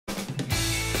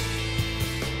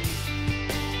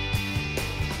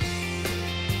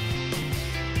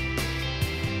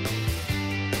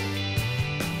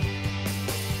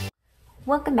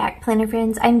Welcome back, planner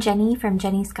friends. I'm Jenny from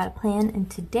Jenny's Got a Plan, and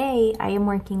today I am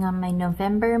working on my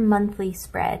November monthly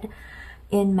spread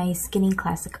in my Skinny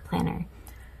Classic Planner.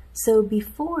 So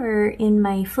before, in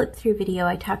my flip through video,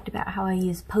 I talked about how I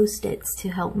use Post-its to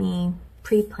help me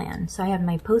pre-plan. So I have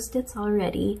my Post-its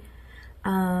already,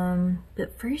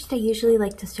 but first I usually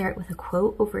like to start with a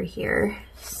quote over here.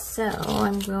 So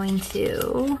I'm going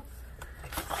to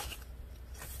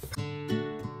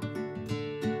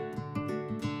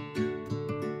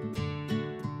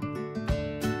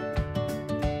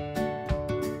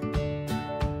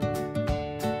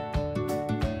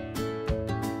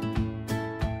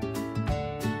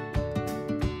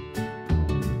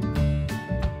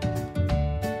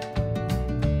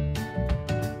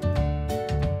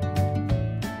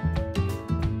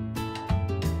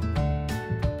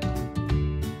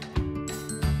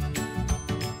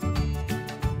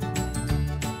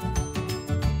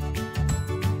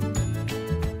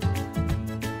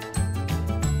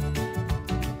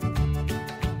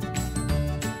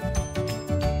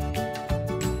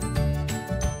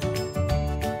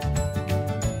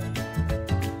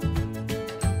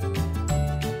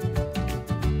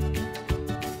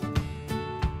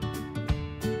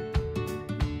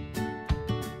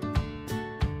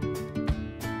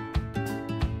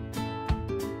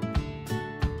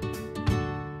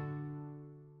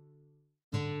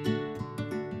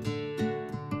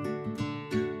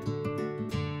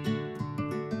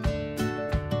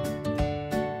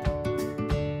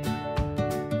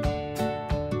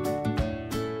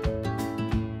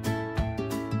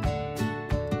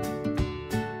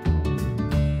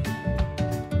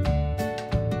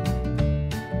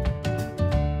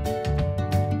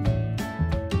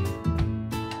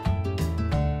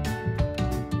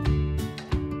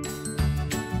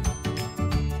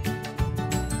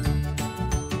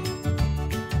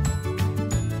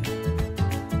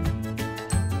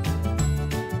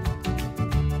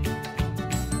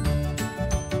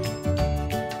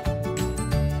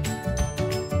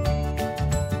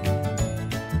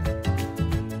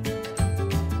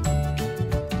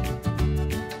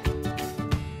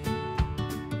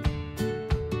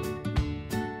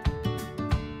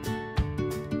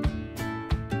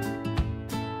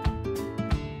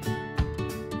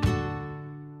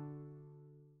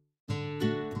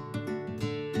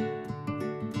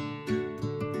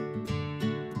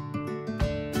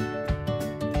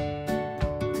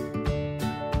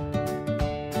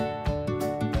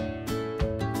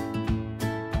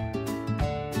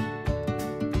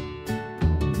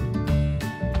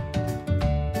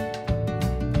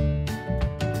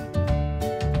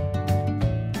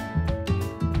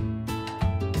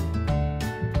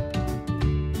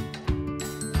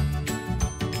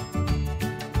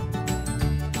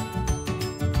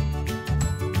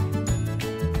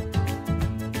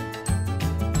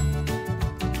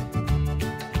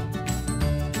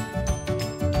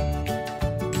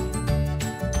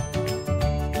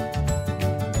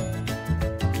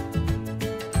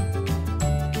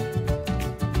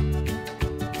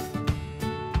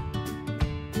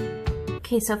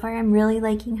Okay, so far I'm really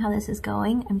liking how this is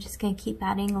going. I'm just going to keep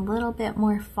adding a little bit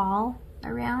more fall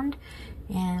around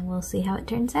and we'll see how it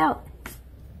turns out.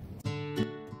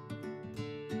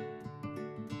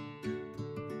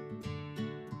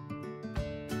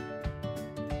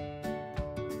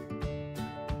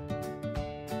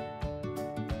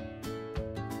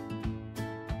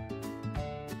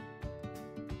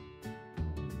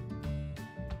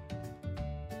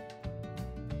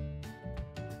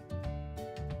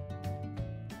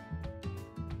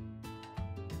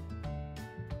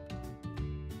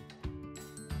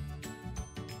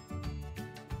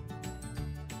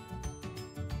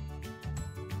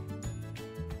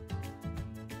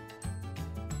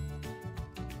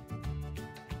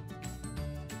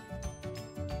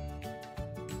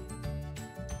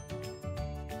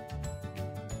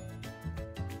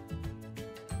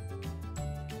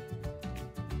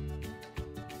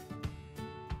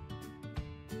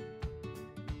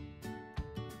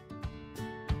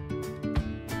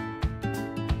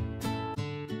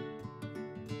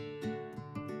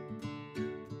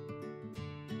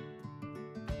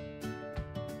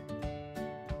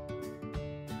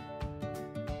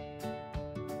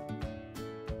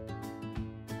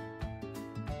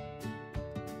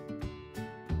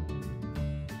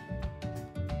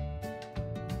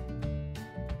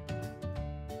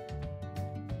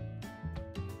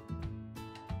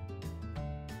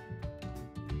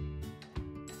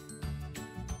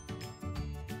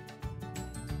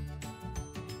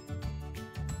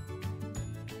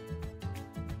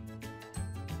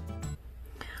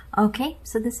 Okay,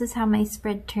 so this is how my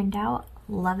spread turned out.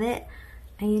 Love it.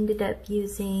 I ended up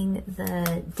using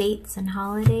the Dates and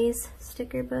Holidays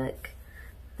sticker book,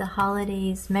 the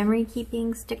Holidays Memory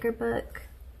Keeping sticker book,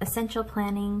 Essential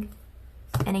Planning,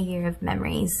 and A Year of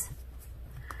Memories.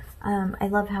 I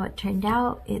love how it turned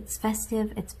out. It's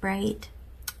festive, it's bright.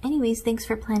 Anyways, thanks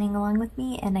for planning along with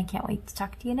me, and I can't wait to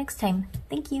talk to you next time.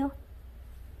 Thank you.